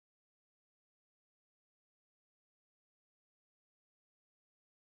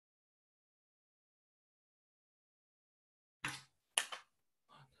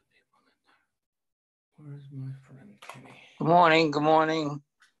Where's my friend Kenny? Good morning. Good morning.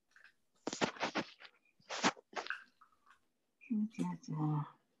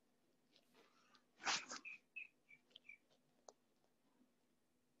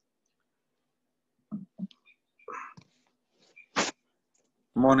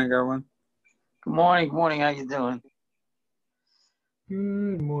 Morning, everyone. Good morning. Good morning. How you doing?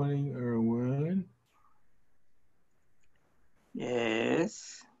 Good morning, Erwin.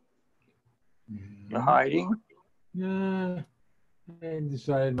 Yes. You're hiding? Nah, I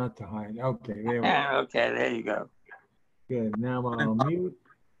decided not to hide. Okay, there we go. Okay, there you go. Good. Now I'll mute.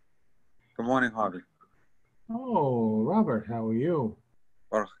 Good morning, Harvey. Oh, Robert, how are you?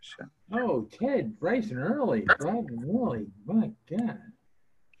 Baruch Hashem. Oh, Ted, bright and early. Bright and early. My God.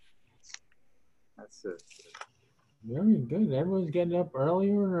 That's it. Very good. Everyone's getting up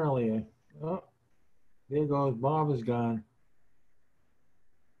earlier and earlier. Oh, there goes Bob is gone.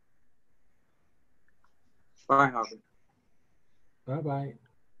 Bye, Harvey. Bye-bye.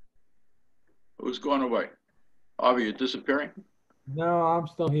 Who's going away? Harvey, you're disappearing? No, I'm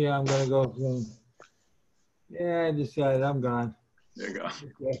still here. I'm going to go soon. Yeah, I decided I'm gone. There you go.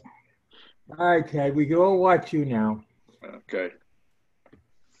 Okay. All right, Ted, we can all watch you now. Okay.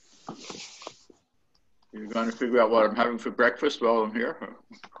 You're going to figure out what I'm having for breakfast while I'm here?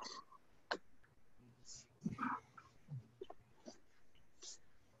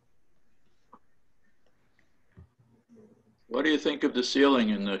 What do you think of the ceiling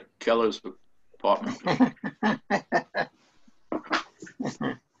in the Keller's apartment?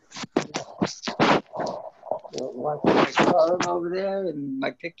 Watching my photo over there and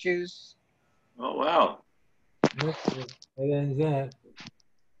my pictures. Oh, wow. That ends that.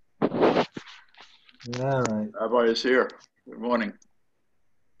 All right. Rabbi is here. Good morning.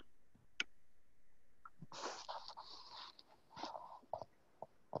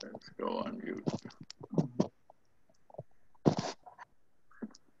 Let's go on mute.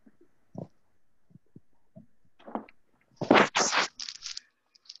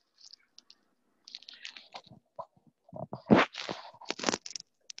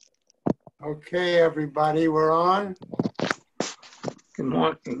 Okay, everybody, we're on. Good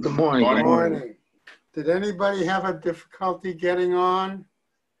morning. Good morning. Morning. Good morning. Did anybody have a difficulty getting on?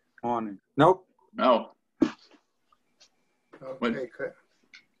 Morning. Nope. No. Okay,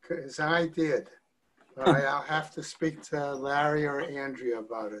 because I did. I'll have to speak to Larry or Andrea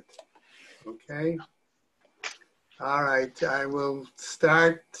about it. Okay? All right, I will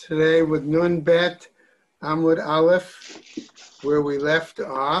start today with Nun Bet Amud Aleph, where we left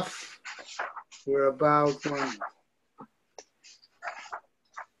off. We're about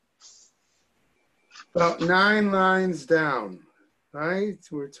 9 lines down, right?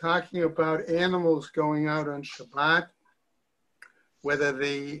 We're talking about animals going out on Shabbat, whether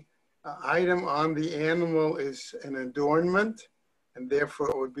the item on the animal is an adornment, and therefore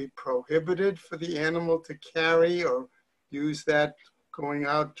it would be prohibited for the animal to carry or use that going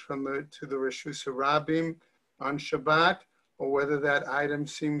out to the Reshus Harabim on Shabbat, or whether that item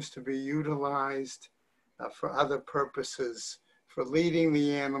seems to be utilized for other purposes, for leading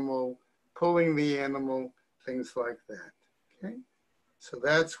the animal, pulling the animal, things like that, okay? So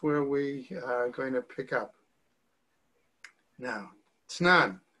that's where we are going to pick up. Now,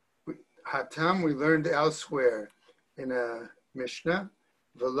 Tznan, Hatam, we learned elsewhere in a Mishnah,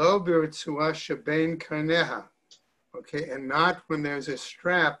 Velo b'ritzua shebein karneha, okay, and not when there's a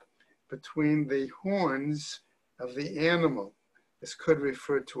strap between the horns of the animal. This could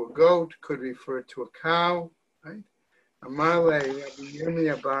refer to a goat, could refer to a cow, right? Amale Rabbi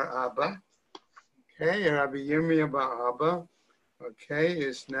Yirmiyah bar Abba, okay, Rabbi Yirmiyah bar Abba, okay,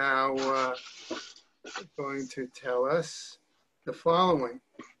 is now going to tell us the following,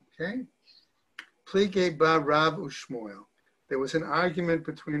 okay? Plige bar Rav u'Shmuel. There was an argument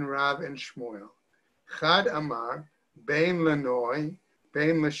between Rav and Shmuel. Chad Amar, Bein Lanoi,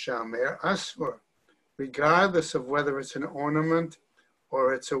 Bein L'Shamer, Asur. Regardless of whether it's an ornament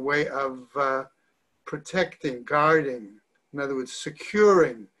or it's a way of protecting, guarding, in other words,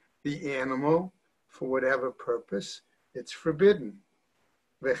 securing the animal for whatever purpose, it's forbidden.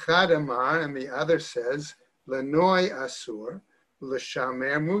 V'chad amar, and the other says, Lanoi asur,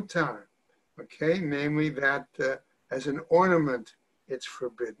 l'shamer mutar. Okay, namely that as an ornament, it's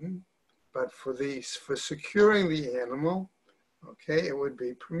forbidden, but for securing the animal, okay, it would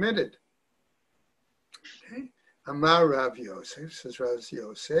be permitted. Okay. Amar Rav Yosef, says Rav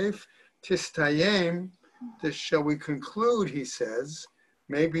Yosef, Tistayim, this shall we conclude, he says,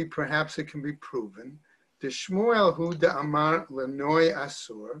 maybe perhaps it can be proven, the Shmuel hu da Amar Lanoi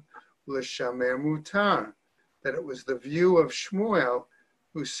Asur, L'Shamer Mutar, that it was the view of Shmuel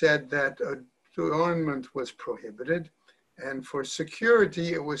who said that adornment was prohibited, and for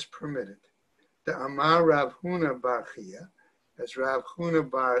security it was permitted. The Amar Rav Huna Bar Chia, as Rav Huna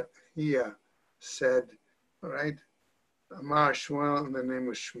Bar Chia said, all right, Amar Shmuel in the name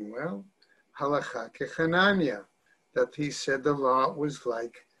of Shmuel, Halacha Kechananya, that he said the law was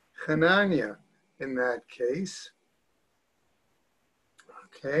like Chananya in that case.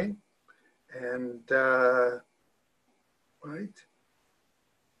 Okay, and right,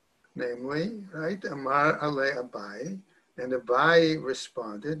 namely, right, Amar Ale Abai, and Abai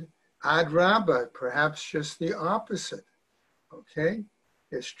responded, Ad Rabbah, perhaps just the opposite. Okay,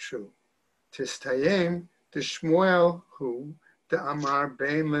 it's true. Tistayim, the Shmuel who, the Amar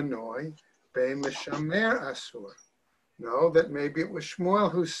Bein Lenoi, Bein Leshamer Asur. No, that maybe it was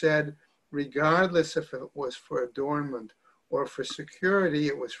Shmuel who said, regardless if it was for adornment or for security,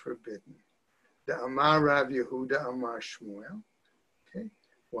 it was forbidden. The Amar Rav Yehuda Amar Shmuel. Okay,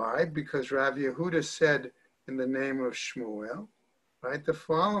 why? Because Rav Yehuda said in the name of Shmuel, right, the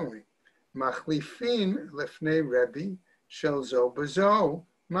following: Machlifin lefnei Rebbe shel zo bazo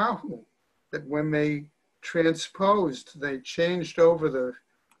mahu. That when they transposed, they changed over the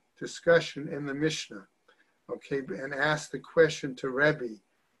discussion in the Mishnah, okay, and asked the question to Rebbe.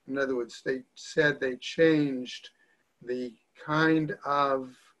 In other words, they said they changed the kind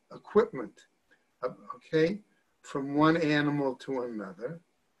of equipment, okay, from one animal to another.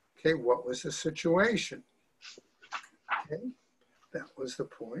 Okay, what was the situation? Okay, that was the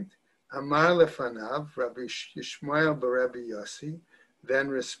point. Amar lefanav, Rabbi Yishmael b'Rabbi Yossi, then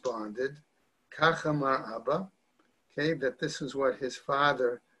responded, Kach Amar Abba, okay, that this is what his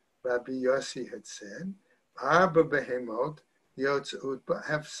father, Rabbi Yossi, had said. Arba behemot yotzut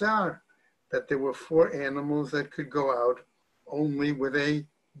b'hafsar, that there were 4 animals that could go out only with a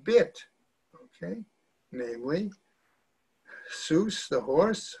bit, okay, namely, Sus, the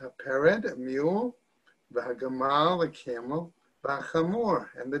horse, a pered, a mule, V'hagamal, a camel, V'chamor,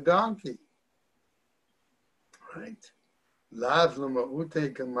 and the donkey. Right? Lav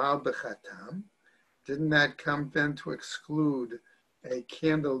l'ma'ute gamal b'chatam. Didn't that come then to exclude a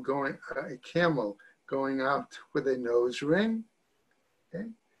camel going out with a nose ring? Okay.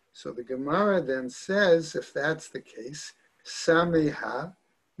 So the Gemara then says, if that's the case, sameha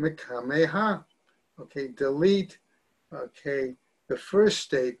mekameha. Okay, delete, okay, the first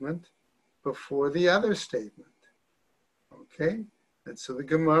statement before the other statement. Okay, and so the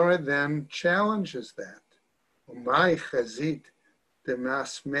Gemara then challenges that. Umay chazit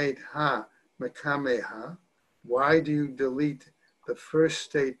demasmeid ha mekameha. Why do you delete the first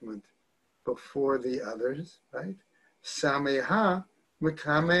statement before the others, right? Sameha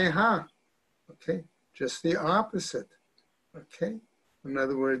mekameha. Okay, just the opposite. Okay, in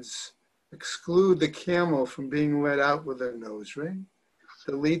other words, exclude the camel from being let out with a nose ring,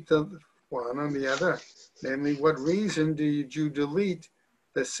 delete the one on the other. Namely, what reason did you delete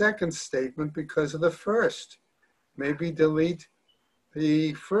the second statement because of the first? Maybe delete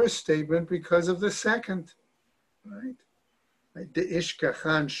the first statement because of the second, right? De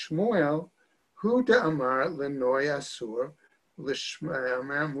ishkachan Shmuel, hu de amar lenoi asur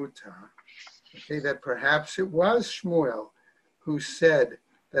l'shmayamer mutar. Okay, that perhaps it was Shmuel who said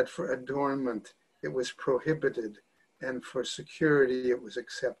that for adornment it was prohibited and for security it was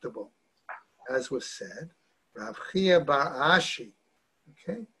acceptable. As was said, Rav Chia bar Ashi,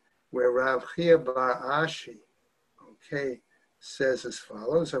 okay, where Rav Chia bar Ashi, okay, says as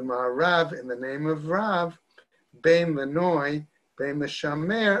follows, Amar Rav, in the name of Rav, Bein Lenoi, Bein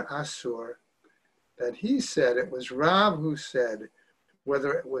Leshamer Asur, that he said, it was Rav who said,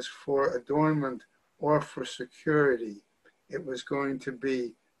 whether it was for adornment or for security, it was going to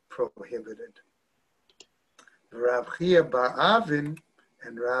be prohibited. Rav Chia bar Avin,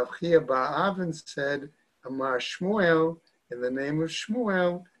 and Rav Chia bar Avin said, Amar Shmuel, in the name of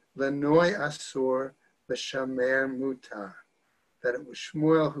Shmuel, Lenoi Asur, L'shamer Mutar, that it was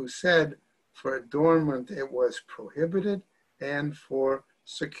Shmuel who said, for adornment it was prohibited, and for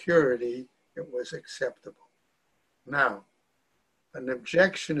security it was acceptable. Now, an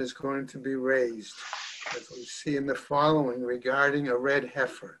objection is going to be raised, as we see in the following, regarding a red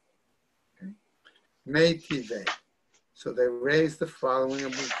heifer. Okay? Meitive. So they raise the following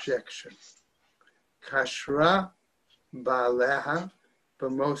objection. Kashra ba'aleha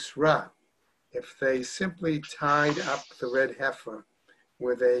b'mosra. If they simply tied up the red heifer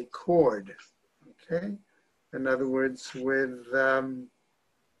with a cord, okay? In other words, with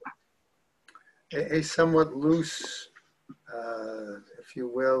a somewhat loose, if you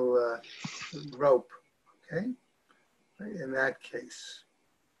will, rope, okay? In that case,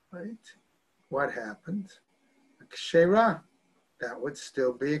 right? What happened? Kshera, that would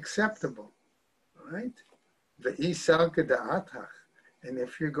still be acceptable. right? Ve'isalka da'atach. And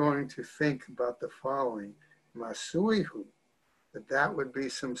if you're going to think about the following, masuihu, that would be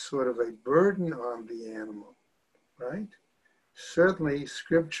some sort of a burden on the animal, right? Certainly,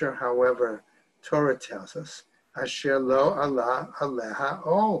 Scripture, however, Torah tells us, Asher lo Allah aleha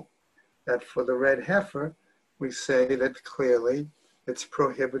ol, that for the red heifer, we say that clearly it's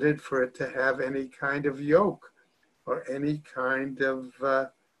prohibited for it to have any kind of yoke or any kind of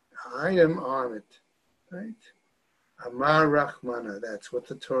item on it, right? Amar Rachmana, that's what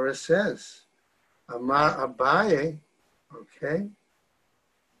the Torah says. Amar Abaye, okay,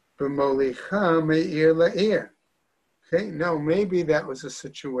 B'molicha me'ir la'ir. Okay, now maybe that was a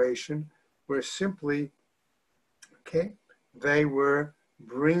situation where simply, okay, they were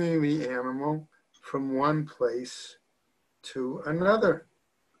bringing the animal from one place to another.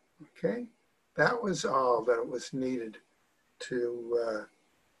 Okay, that was all that was needed to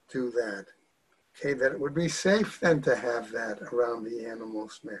do that. Okay, that it would be safe then to have that around the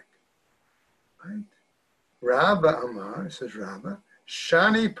animal's neck. Right? Rabba Amar, says Rabba,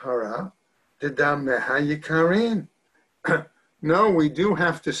 Shani para dedam meha yikarin. No, we do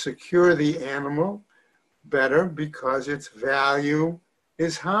have to secure the animal better because its value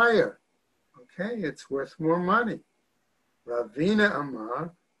is higher. Okay, it's worth more money. Ravina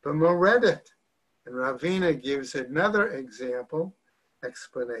Amar b'moredet. And Ravina gives another example,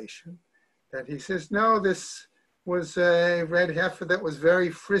 explanation, that he says, no, this was a red heifer that was very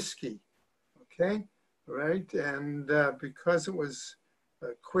frisky, okay, right? And because it was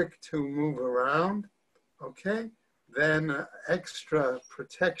quick to move around, okay, then extra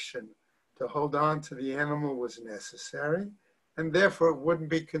protection to hold on to the animal was necessary, and therefore it wouldn't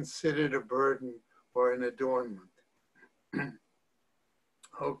be considered a burden or an adornment.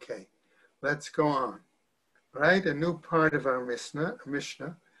 Okay, let's go on. Right, a new part of our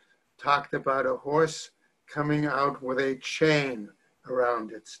Mishnah talked about a horse coming out with a chain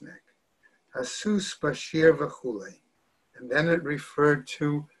around its neck. Asus bashir v'chule. And then it referred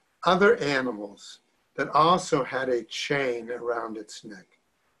to other animals that also had a chain around its neck.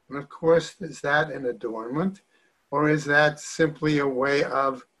 And of course, is that an adornment? Or is that simply a way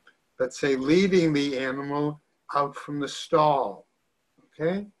of, let's say, leading the animal out from the stall?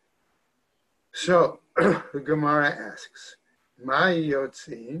 Okay? So, the Gemara asks, Mai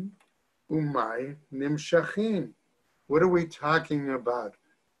yotzin umai nimshachin. What are we talking about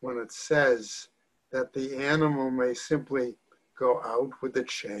when it says that the animal may simply go out with the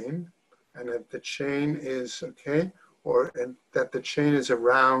chain, and that the chain is, okay, or that the chain is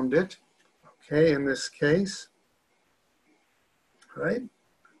around it, okay, in this case, right,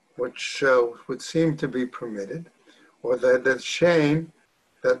 which would seem to be permitted, or that the chain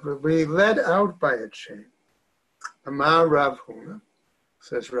that would be led out by a chain. Amar Rav Huna,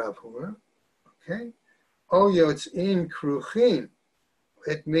 says Rav Huna, okay, O yotzin kruchin.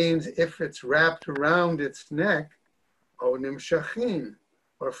 It means if it's wrapped around its neck, O nimshachin,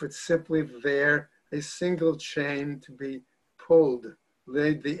 or if it's simply there, a single chain to be pulled,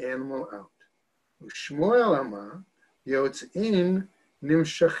 lead the animal out. Shmuel Amar, yotzin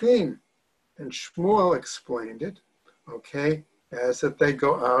nimshachin. And Shmuel explained it, okay, as that they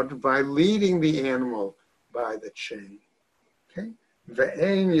go out by leading the animal by the chain. Okay?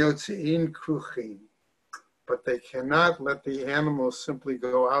 Ve'ein yotzein kruchin. But they cannot let the animal simply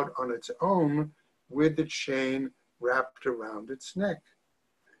go out on its own with the chain wrapped around its neck.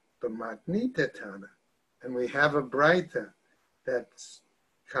 B'matnita tana. And we have a braita that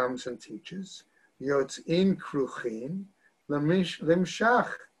comes and teaches yotzin kruchin limshach,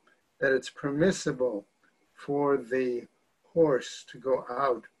 that it's permissible for the horse to go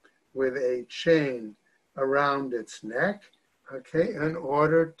out with a chain around its neck, okay, in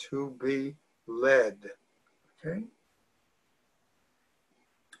order to be led, okay?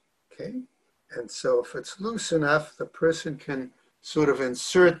 Okay, and so if it's loose enough, the person can sort of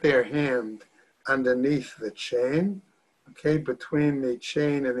insert their hand underneath the chain, okay, between the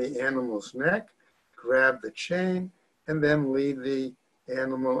chain and the animal's neck, grab the chain, and then lead the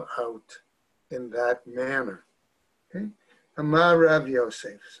animal out in that manner, okay? Amar Rav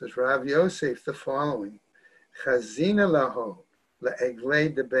Yosef, says Rav Yosef the following, Chazina laho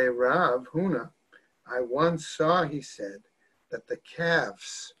le'eglei debe Rav Huna. I once saw, he said, that the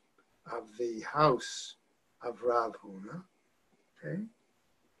calves of the house of Rav Huna, okay,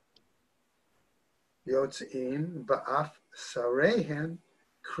 yotzin ba'af sarehen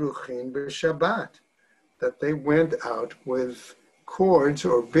kruchin b'Shabbat, that they went out with cords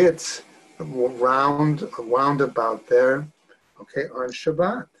or bits wound about there, okay, on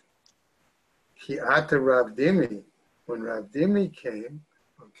Shabbat. Ki ata Rav Dimi, when Rav Dimi came,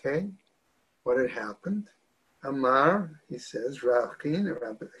 okay, what had happened. Amar, he says, Rabbi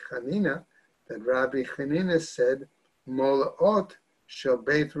Chanina, that Rabbi Chanina said, Molot shel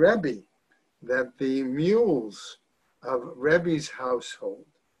Beit Rebbe, that the mules of Rebbe's household,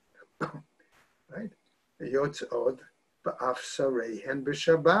 right, Yotzod ba'afsarehen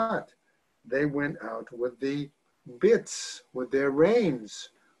b'Shabbat, they went out with the bits, with their reins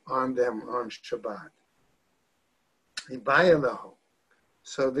on them on Shabbat. Ibayalahu.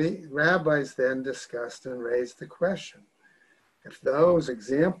 So the rabbis then discussed and raised the question, if those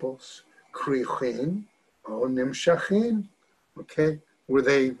examples, krichin or nimshachin, okay, were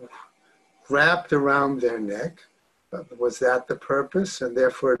they wrapped around their neck? Was that the purpose, and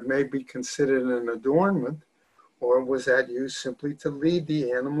therefore it may be considered an adornment, or was that used simply to lead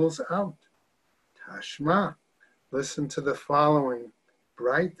the animals out? Tashma, listen to the following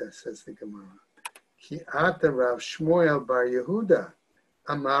braita, says the Gemara. Ki ata Rav Shmuel bar Yehuda,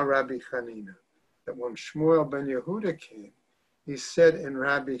 Amar Rabbi Chanina. That when Shmuel ben Yehuda came, he said in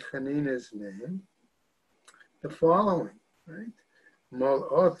Rabbi Chanina's name the following, right?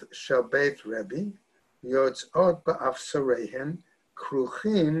 Molot shel Beit Rebbe, yotzot ba'afsarehen,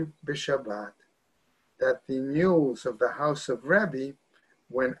 kruchim b'Shabbat. That the mules of the house of Rebbe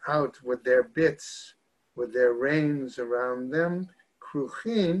went out with their bits, with their reins around them,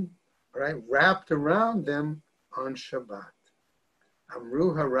 kruchim, right, wrapped around them on Shabbat.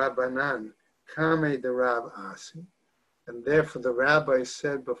 Amru harabanan kame de Rav Asi, and therefore the rabbi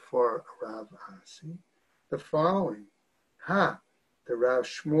said before Rav Asi the following: Ha, the Rav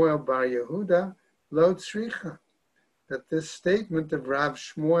Shmuel bar Yehuda lo tzricha, that this statement of Rav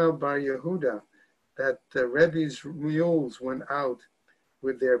Shmuel bar Yehuda, that the Rebbe's mules went out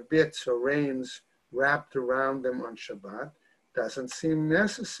with their bits or reins wrapped around them on Shabbat, doesn't seem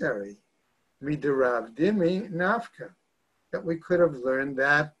necessary. Midirav dimi nafka, that we could have learned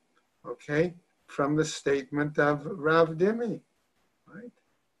that, okay, from the statement of Rav Dimi, right?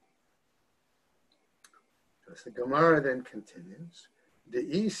 As the Gemara then continues, the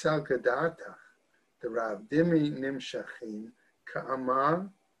Isal Gadatach, the Rav Dimi Nimshachin Ka'amar,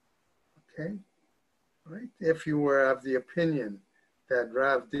 okay, right? If you were of the opinion that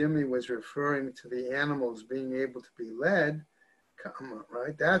Rav Dimi was referring to the animals being able to be led, Ka'amar,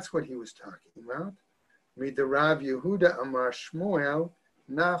 right? That's what he was talking about. Midarav Yehuda Amar Shmuel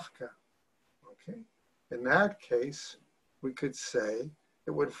Nafka. Okay, in that case, we could say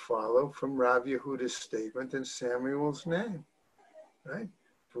it would follow from Rav Yehuda's statement in Samuel's name, right?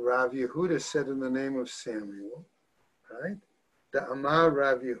 For Rav Yehuda said in the name of Samuel, right? The Amar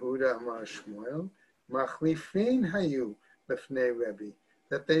Rav Yehuda Amar Shmuel Machlifin Hayu Lefnei Rebbe,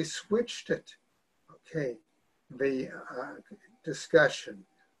 that they switched it. Okay, the discussion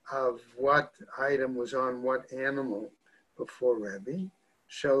of what item was on what animal before Rebbe,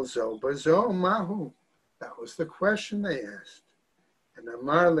 Shel Zo Bazo Mahu. That was the question they asked. And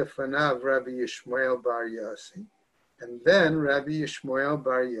Amar Lefanav Rabbi Yishmael Bar Yossi. And then Rabbi Yishmael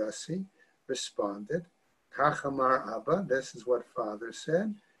Bar Yossi responded, Kach Amar Abba, this is what father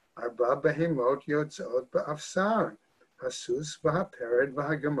said, Arba Behemot Yotzot Ba'afsar, Hasus V'hapered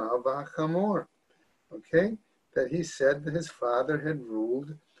V'hagamal V'hachamor. Okay, that he said that his father had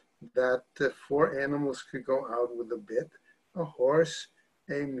ruled that 4 animals could go out with a bit, a horse,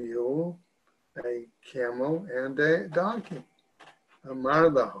 a mule, a camel, and a donkey. Amar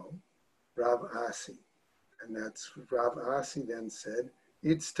Lahu, Rav Asi. And that's Rav Asi then said,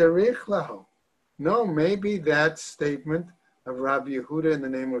 it's Tarich Lahu. No, maybe that statement of Rabbi Yehuda in the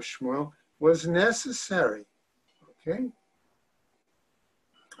name of Shmuel was necessary. Okay?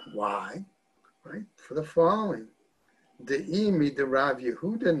 Why? Right? For the following. De'imi de Rav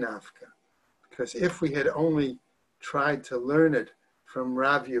Yehuda nafka. Because if we had only tried to learn it from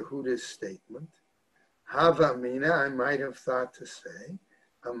Rav Yehuda's statement, Hava Mina, I might have thought to say,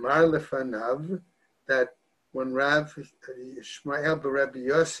 Amar Lefanav, that when Rav Yishmael Rabbi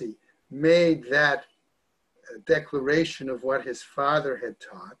Yossi made that declaration of what his father had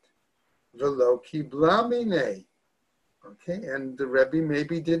taught, Velo Kibla Mine, okay, and the Rebbe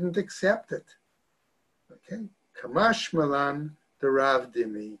maybe didn't accept it, okay. Kamash Malan, the Rav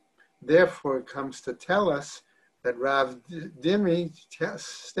Dimi. Therefore, it comes to tell us that Rav Dimi's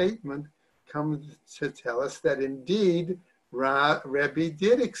statement comes to tell us that indeed Rebbe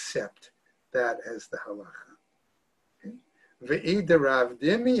did accept that as the halacha. Ve'ida Rav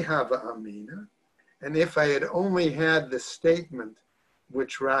Dimi hava amina, and if I had only had the statement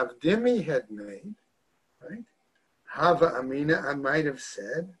which Rav Dimi had made, right? Hava amina, I might have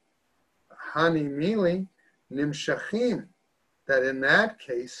said, Hani mili nimshachim, that in that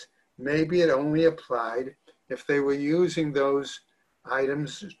case, maybe it only applied if they were using those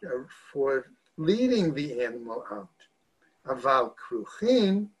items for leading the animal out. Aval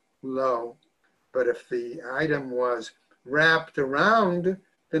kruchin lo, but if the item was wrapped around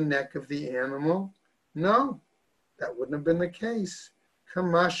the neck of the animal, no, that wouldn't have been the case.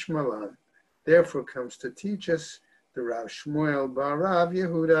 Kamash malan, therefore comes to teach us the Rav Shmuel bar Rav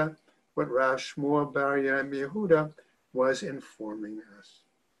Yehuda, what Rav Shmuel bar Yehuda was informing us.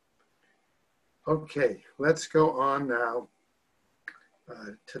 Okay, let's go on now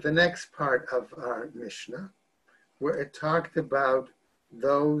to the next part of our Mishnah, where it talked about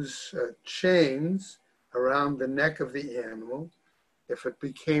those chains around the neck of the animal. If it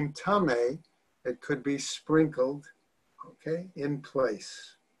became tameh, it could be sprinkled, okay, in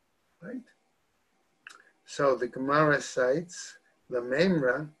place, right? So the Gemara cites the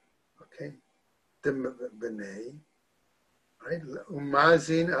memra, okay, the b'nei, right,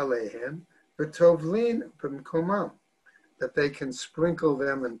 umazin alehen, v'tovlin b'mkomam, that they can sprinkle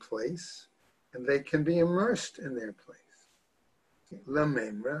them in place and they can be immersed in their place. La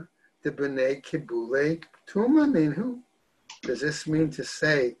memra, the b'nei kibule tumaninu. Does this mean to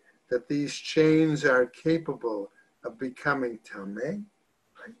say that these chains are capable of becoming tameh?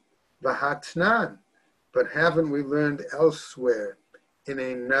 Right? V'hatnan, but haven't we learned elsewhere in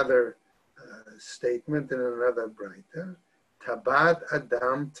another statement, in another braita, tabat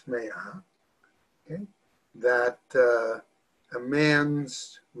adam tmeah, okay, that a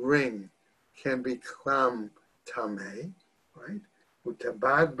man's ring can become tameh, right?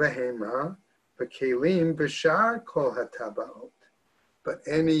 Utabat behema v'kelim b'shar kol hatabaot. But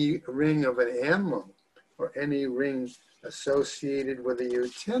any ring of an animal or any ring associated with a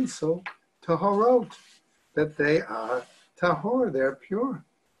utensil, tahorot, that they are tahor, they're pure.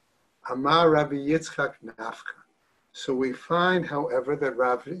 Amar Rabbi Yitzchak Nafka. So we find, however, that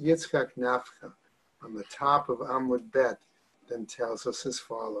Rabbi Yitzchak Nafka on the top of Amud Bet then tells us as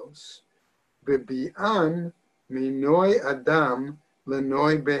follows. Bibi'an minoi adam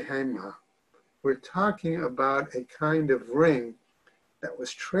lenoi behema. We're talking about a kind of ring that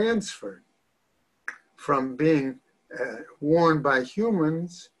was transferred from being worn by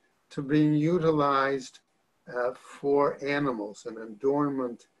humans to being utilized for animals, an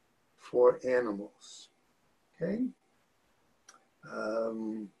adornment for animals. Okay?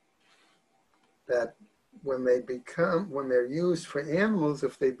 That when they're used for animals,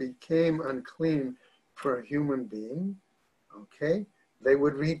 if they became unclean for a human being, okay, they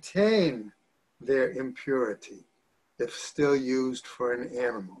would retain their impurity if still used for an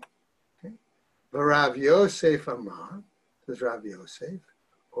animal. Okay? Rav Yosef Amar, says Rav Yosef,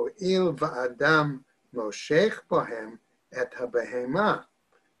 O'il va'adam moshech bohem et habehema.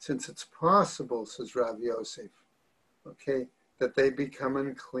 Since it's possible, says Rav Yosef, okay, that they become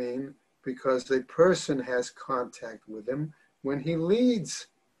unclean because the person has contact with them when he leads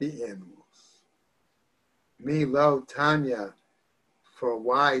the animals. Mi lo Tanya, for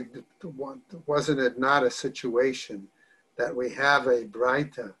why wasn't it not a situation that we have a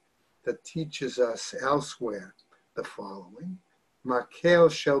braita that teaches us elsewhere the following?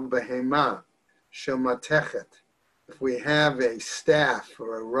 Makel shel behema shel matechet. If we have a staff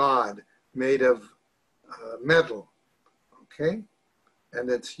or a rod made of metal, okay, and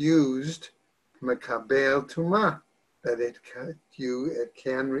it's used makabel tuma, that it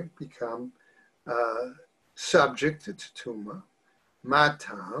can become subject to tuma.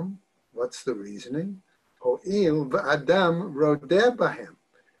 Matam, what's the reasoning? Ho'il v'adam rodeh bahem,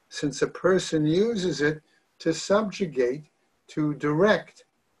 since a person uses it to subjugate, to direct,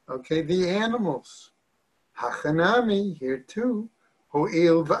 okay, the animals. Hachanami, here too,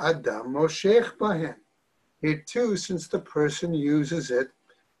 ho'il v'adam moshech bahem. Here too, since the person uses it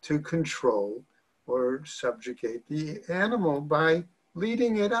to control or subjugate the animal by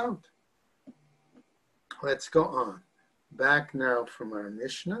leading it out. Let's go on. Back now from our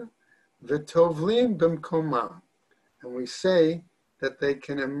Mishnah, v'tovlin b'mkomam, and we say that they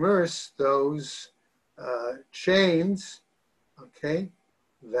can immerse those chains, okay,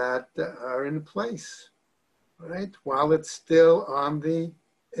 that are in place, right, while it's still on the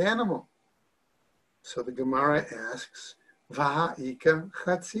animal. So the Gemara asks, v'ha'ika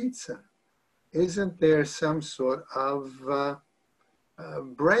chatzitza, isn't there some sort of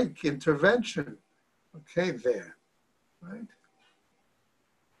break, intervention, okay, there? Right.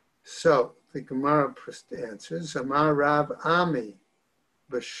 So the Gemara answers, Amar Rav Ami,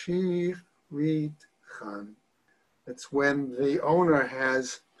 Bashir Rit Khan. It's when the owner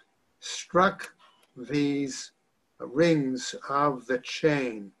has struck these rings of the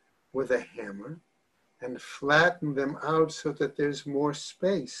chain with a hammer and flattened them out so that there's more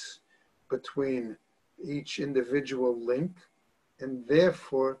space between each individual link and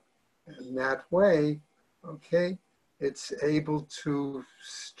therefore, in that way, okay, it's able to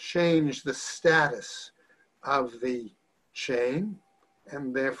change the status of the chain,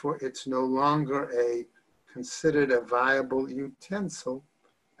 and therefore it's no longer considered a viable utensil,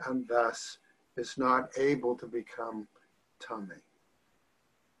 and thus is not able to become tamei.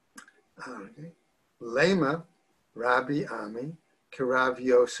 Okay. Lema Rabbi Ami Kirav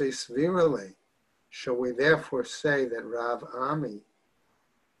Yosef Virale. Shall we therefore say that Rav Ami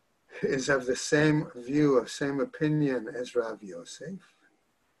is of the same view, of same opinion as Rav Yosef?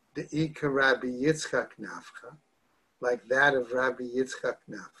 The Ika Rabbi Yitzchak Nafka, like that of Rabbi Yitzchak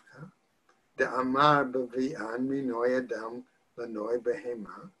Nafka, the Amar B'vi'an Minoy Adam Lanoy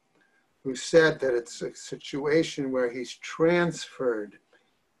Behema, who said that it's a situation where he's transferred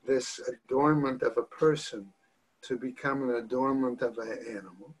this adornment of a person to become an adornment of an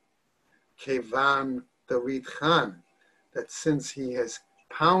animal. Kevan the Ritchan, that since he has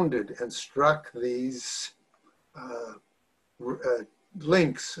pounded and struck these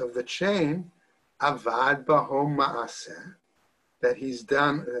links of the chain, avad bahom ma'aseh, that he's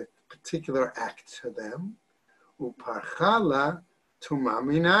done a particular act to them, uparchala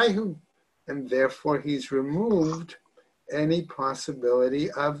tumaminayu, and therefore he's removed any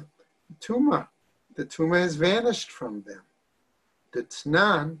possibility of tumah. The tumah has vanished from them. The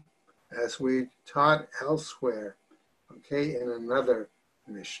Tznan, as we taught elsewhere, okay, in another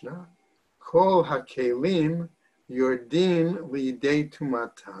Mishnah, kol hakelim yordin lidei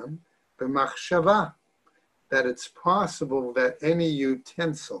tumatan b'machshava, that it's possible that any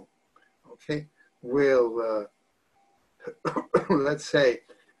utensil, okay, will, let's say,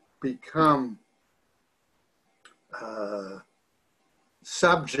 become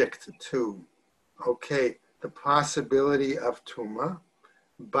subject to, okay, the possibility of tumah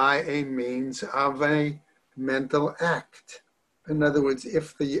by a means of a mental act. In other words,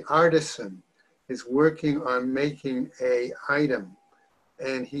 if the artisan is working on making an item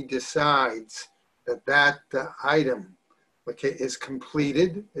and he decides that that item, okay, is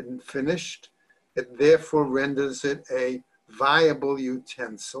completed and finished, it therefore renders it a viable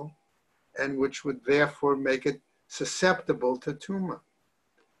utensil, and which would therefore make it susceptible to tumah.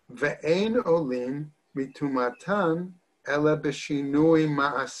 Ve'ein olin mitumatan ela b'shinui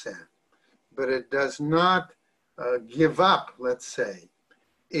ma'aseh. But it does not give up, let's say,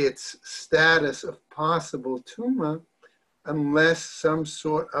 its status of possible tumah unless some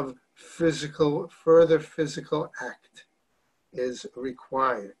sort of further physical act is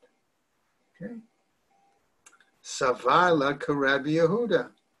required. Okay? Savala k'Rabbi Yehuda,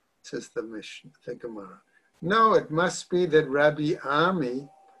 says the Mishnah, the Gemara. No, it must be that Rabbi Ami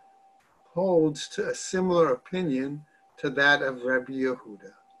holds to a similar opinion to that of Rabbi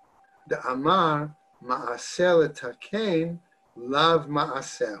Yehuda. The Amar ma'aseh l'takein lav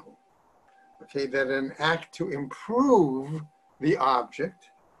ma'asehu. Okay, that an act to improve the object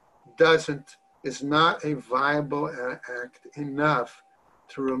is not a viable act enough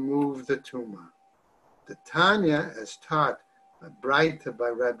to remove the tumah. The Tanya, as taught Braita by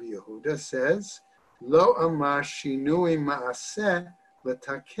Rabbi Yehuda, says, Lo amar shinui ma'aseh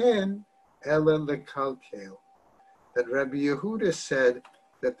l'taken ela lekalkel. That Rabbi Yehuda said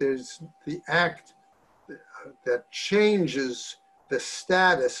that there's the act that changes the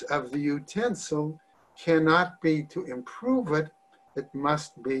status of the utensil cannot be to improve it, it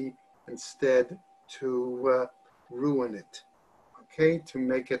must be instead to ruin it, okay, to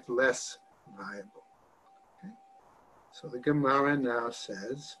make it less viable. Okay? So the Gemara now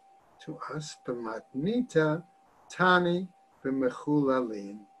says to us, b'matnita tani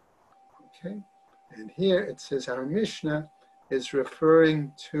b'mechulalin. Okay, and here it says our Mishnah is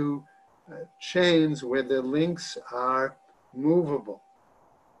referring to chains where the links are movable,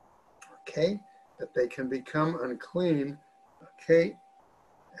 okay, that they can become unclean, okay,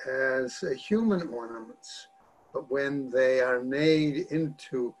 as human ornaments. But when they are made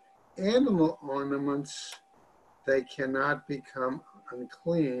into animal ornaments, they cannot become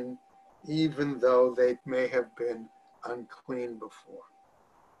unclean, even though they may have been unclean before.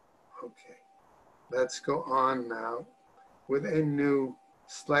 Okay, let's go on now with a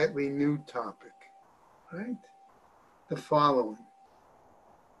slightly new topic, right? The following.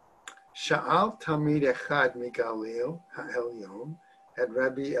 Sha'al Tamid Echad Migalil Ha'elyon at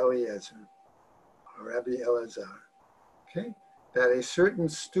Rabbi Eliezer, or Rabbi Elazar, okay? That a certain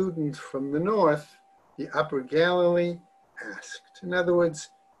student from the north, the Upper Galilee, asked. In other words,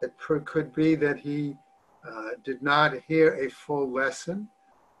 it could be that he did not hear a full lesson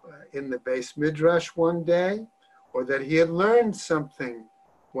in the Beis Midrash one day, or that he had learned something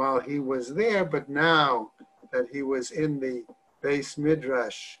while he was there, but now that he was in the Beis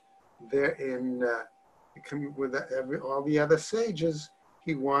Midrash, there with all the other sages,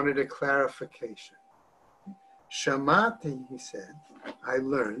 he wanted a clarification. Shamati, he said, I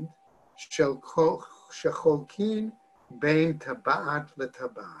learned, shecholkin bein tabat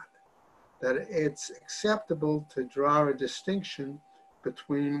letabat, that it's acceptable to draw a distinction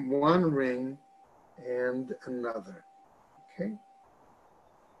between one ring and another. Okay?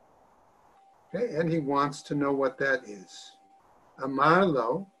 Okay, and he wants to know what that is. Amar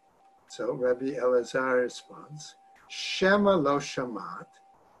lo, so Rabbi Elazar responds, Shema lo shamat,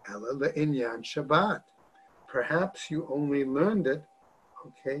 ela le'inyan Shabbat. Perhaps you only learned it,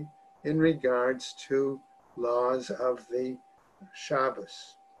 okay, in regards to laws of the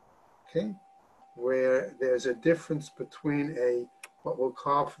Shabbos, okay, where there's a difference between what we'll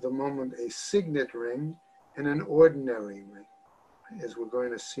call for the moment a signet ring and an ordinary ring, as we're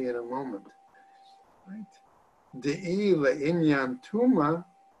going to see in a moment. Right? De'i le'inyan tuma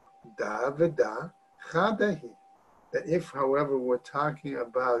da v'da chadahi. That if, however, we're talking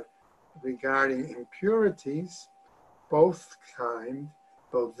about regarding impurities, both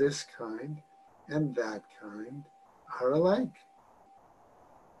this kind and that kind are alike.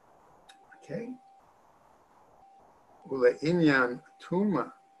 Okay? Ule'inyan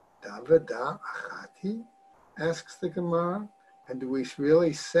tuma da v'da achati, asks the Gemara, and do we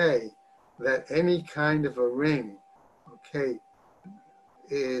really say that any kind of a ring, okay,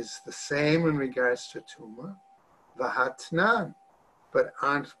 is the same in regards to tuma? V'hatnan, but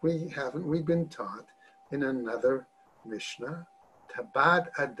haven't we been taught in another Mishnah, Tabat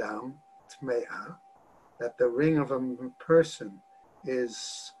Adam Tme'ah, that the ring of a person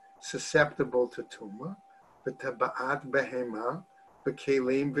is susceptible to tuma, v'tabat behema,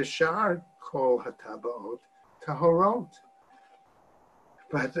 v'kelim v'shar kol hatabaot tahorot.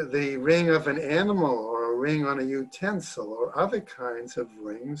 But the ring of an animal or a ring on a utensil or other kinds of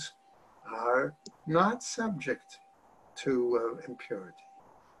rings are not subject to impurity.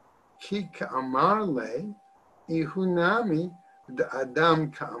 Ki ka'amar le, ihunami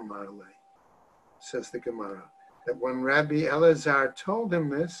da'adam ka'amar le, says the Gemara. That when Rabbi Elazar told him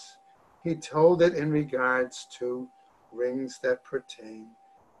this, he told it in regards to rings that pertain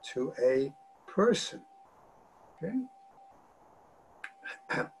to a person. Okay?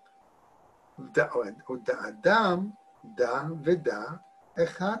 Da'adam da v'da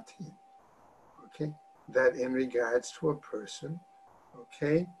echati. Okay? That in regards to a person,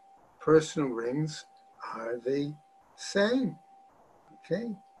 okay, personal rings are the same,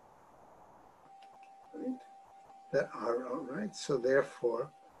 okay, right? That are all right. So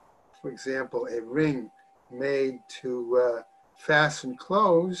therefore, for example, a ring made to fasten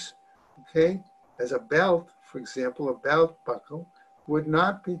clothes, okay, as a belt, for example, a belt buckle would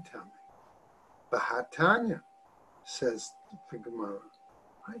not be tummy. Bahatanya, says the Gemara,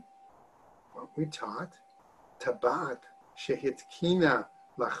 right? What we taught, tabat shehitkina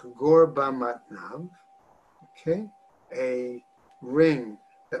lachgor b'matnav, okay, a ring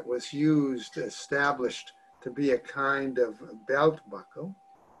that was established to be a kind of belt buckle,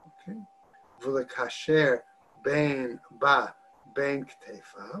 okay, v'lekasher ben ba ben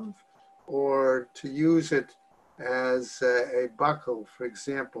ktefav, or to use it as a buckle, for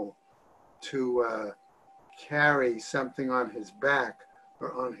example, to carry something on his back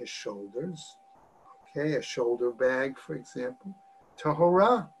or on his shoulders, okay, a shoulder bag, for example,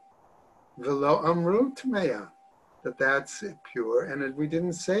 tahora, v'lo amru tmeya, that's pure, and we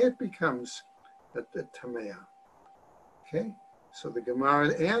didn't say it becomes the tameya. Okay, so the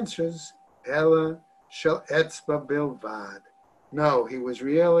Gemara answers, ela shel etzba bilvad. No, he was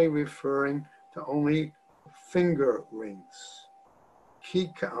really referring to only finger rings.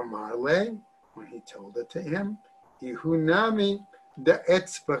 Ki ka'amar le, when he told it to him, ihunami de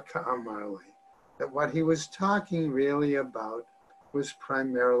etzba ka'amar le, that what he was talking really about was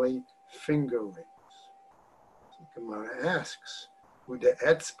primarily finger rings. So Gemara asks, ude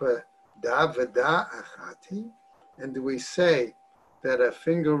etzba da v'da achati, and do we say that a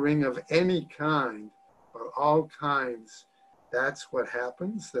finger ring of any kind or all kinds, that's what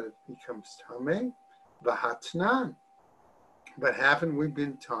happens, that it becomes tameh? V'hatnan. But haven't we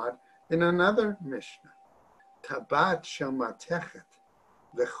been taught in another Mishnah, tabat shel matechet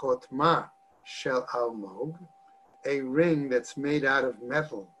v'chotma shel almog, a ring that's made out of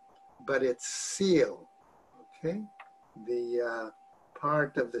metal, but its seal, okay, the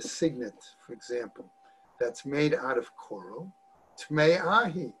part of the signet, for example, that's made out of coral,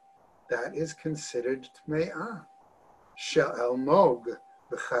 tme'ahi, that is considered tme'ah. Shel almog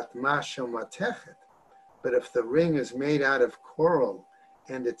v'chatma shel matechet. But if the ring is made out of coral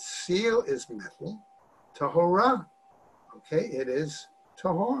and its seal is metal, tahora, Okay, it is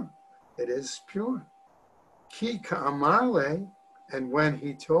tahor. It is pure. Ki ka'amarle, and when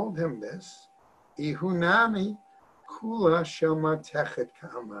he told him this, ihunami kula shel matechet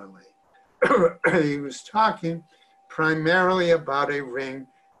ka'amarle. He was talking primarily about a ring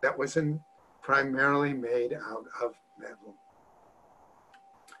that was primarily made out of metal.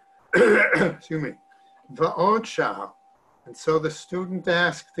 Excuse me. Va'od sha'al. And so the student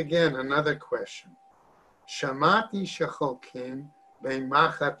asked again another question. Shamati shecholkin bein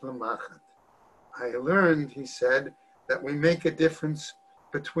machat lemachat. I learned, he said, that we make a difference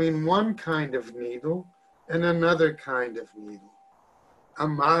between one kind of needle and another kind of needle.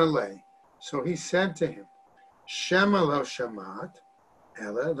 Amarle. So he said to him, Shema lo shamat,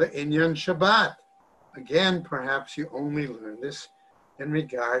 ela le'inyan Shabbat. Again, perhaps you only learn this in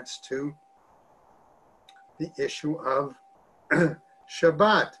regards to the issue of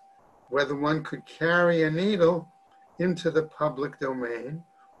Shabbat, whether one could carry a needle into the public domain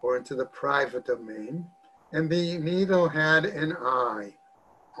or into the private domain, and the needle had an eye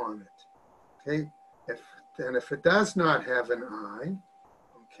on it. Okay, if it does not have an eye,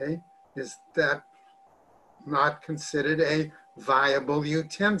 okay, is that not considered a viable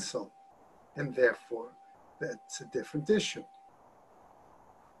utensil? And therefore, that's a different issue.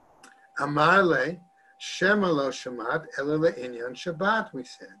 Amarle, Shema lo shamat, ela le'inyan Shabbat, we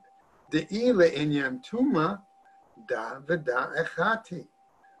said. De'i le'inyan tuma, da v'da echati.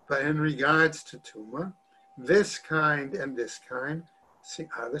 But in regards to tuma, this kind and this kind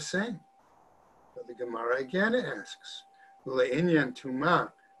are the same. So the Gemara again asks, le'inyan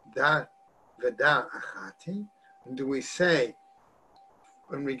tuma, da v'da echati. And do we say,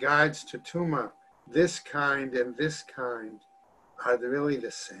 in regards to tuma, this kind and this kind are they really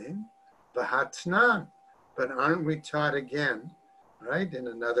the same? V'hatnan. But aren't we taught again, right, in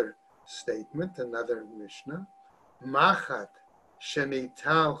another statement, another Mishnah, machat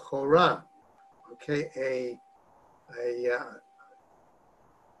shenital chora, okay, a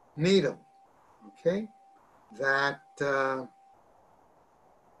needle, okay, that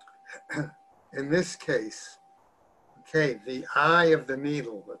in this case, okay, the eye of the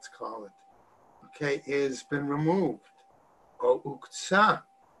needle, let's call it, okay, is been removed, or uktsa,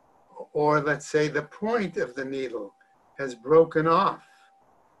 or let's say the point of the needle has broken off,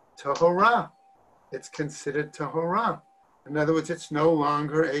 tahora. It's considered tahora. In other words, it's no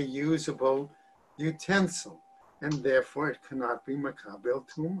longer a usable utensil, and therefore it cannot be makabel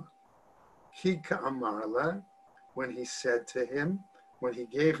tuma. Ki ka'amarla, when he said to him, when he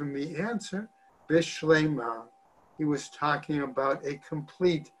gave him the answer, bishlema, he was talking about a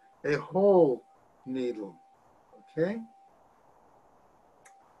complete, a whole needle, okay?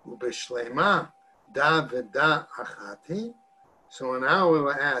 Ubishlema, da v'da achati. So now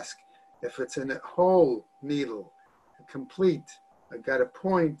we'll ask if it's in a whole needle, a complete, I've got a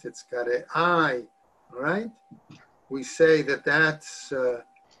point, it's got an eye, all right? We say that that's the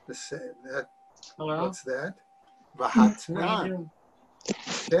same. That, what's that? Vahatnan.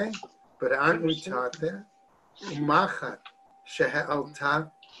 Okay, but aren't we taught that? Umachat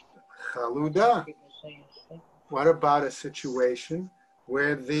shehe'alta chaluda. What about a situation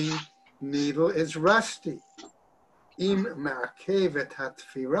where the needle is rusty? Im ma'akevet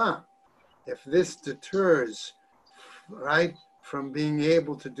hatfira. If this deters, right, from being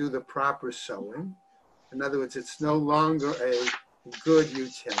able to do the proper sewing, in other words, it's no longer a good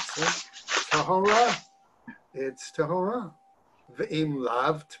utensil, tahora. It's tahora. V'im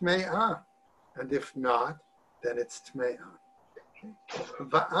lav tme'ah. And if not, then it's tme'ah.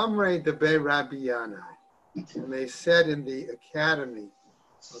 Va'amrei debe Rabbi Yanai. And they said in the academy,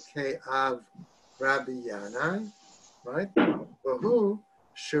 okay, of Rabbi Yanai, right? Vahu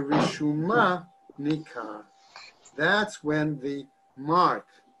sherishuma nikah. That's when the mark,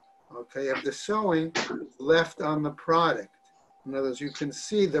 okay, of the sewing left on the product. In other words, you can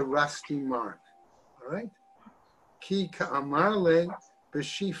see the rusty mark, all right? Ki ka'amarle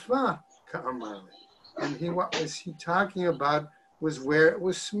b'shifa ka'amarle. And what was he talking about was where it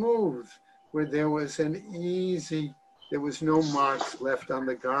was smooth, where there was there was no marks left on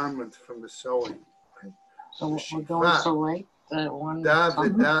the garment from the sewing. Right? So we're going to write the one. Da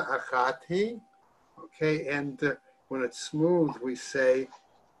v'da achati. Okay, and when it's smooth, we say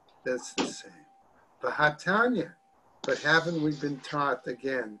that's the same. V'hatanya. But haven't we been taught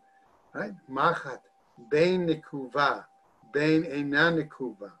again, right? Machat, bein nikuva, bein eina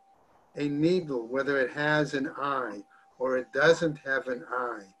nikuva. A needle, whether it has an eye or it doesn't have an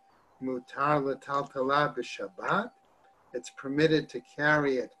eye, mutar l'taltala b'Shabbat. It's permitted to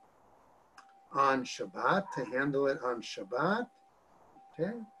carry it on Shabbat, to handle it on Shabbat.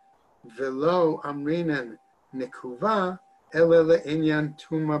 Okay. Velo amrinan nekuva ela le'inyan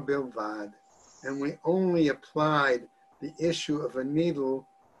tuma bilvad. And we only applied the issue of a needle,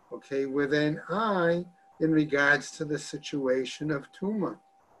 okay, with an eye in regards to the situation of tuma.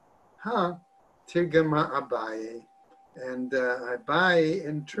 Tirgama Abaye. And Abaye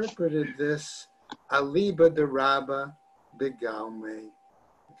interpreted this aliba de rabba begalme.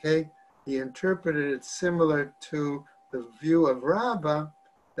 Okay, he interpreted it similar to the view of Rabbah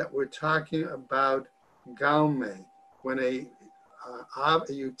that we're talking about galme, when a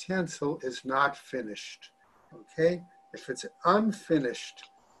utensil is not finished. Okay, if it's an unfinished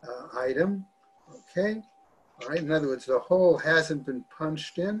item, okay, all right, in other words, the hole hasn't been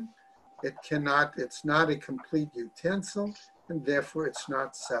punched in, it's not a complete utensil, and therefore it's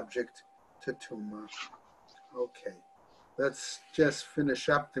not subject to tumah. Okay, let's just finish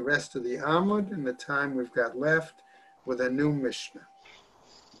up the rest of the Amud in the time we've got left with a new Mishnah.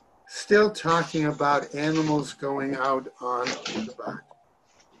 Still talking about animals going out on Shabbat.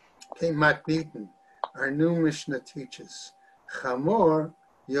 Okay, Matnitin, our new Mishnah teaches, Chamor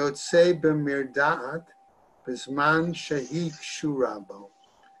yotzei b'mirda'at b'zman shehi kshurabo.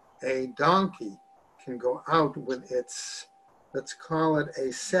 A donkey can go out with its, let's call it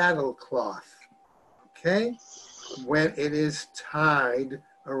a saddle cloth, okay, when it is tied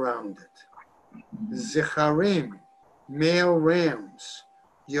around it. Zicharim, male rams,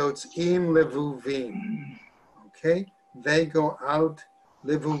 yotzim levuvim, okay, they go out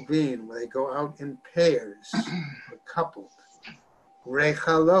levuvim, they go out in pairs, or coupled.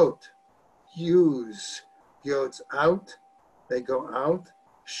 Rechalot, ewes, yotz out, they go out.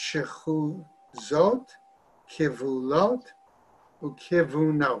 Shechuzot, kivulot,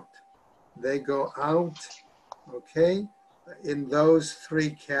 ukivunot. They go out, okay, in those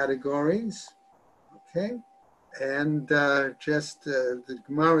three categories, okay? And the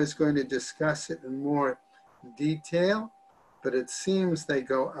Gemara is going to discuss it in more detail, but it seems they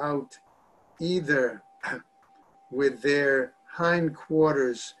go out either with their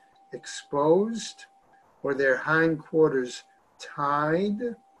hindquarters exposed or their hindquarters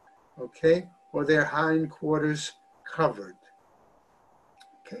tied, okay, or their hindquarters covered.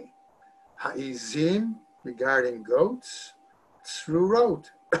 Okay. Ha'izim, regarding goats, tzrurot,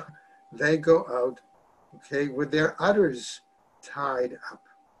 they go out, okay, with their udders tied up.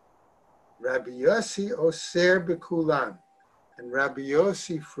 Rabbi Yossi oser bekulan, and Rabbi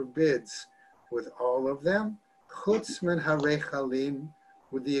Yossi forbids with all of them, chutz min harechalim,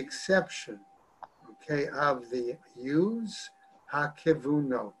 with the exception, okay, of the ewes,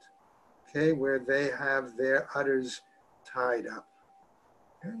 hakivunot, okay, where they have their udders tied up.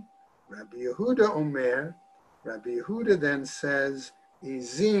 Okay. Rabbi Yehuda Omer, Rabbi Yehuda then says,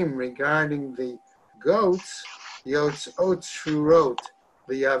 izim, regarding the goats, yotz ot shurot,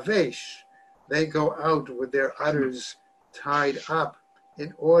 the yavesh, they go out with their udders tied up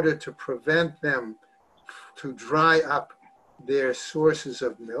in order to prevent them to dry up their sources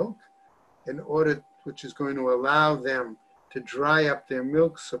of milk, in order, which is going to allow them to dry up their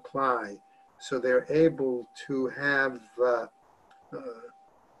milk supply so they're able to have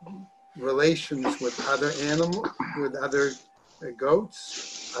relations with other animals, with other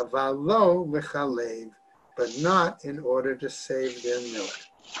goats, avalo mechalev, but not in order to save their milk.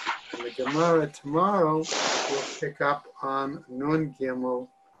 And the Gemara tomorrow will pick up on Nun Gimel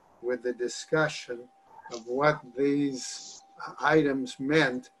with the discussion of what these items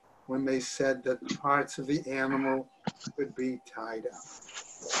meant when they said that parts of the animal could be tied up.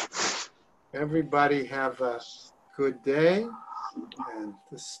 Everybody have a good day and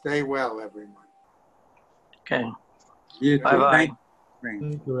stay well, everyone. Okay. You too. Bye-bye. Thank you.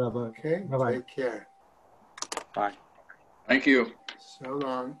 Thank you, Rabbi. Okay, Bye-bye. take care. Bye. Thank you. So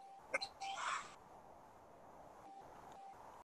long.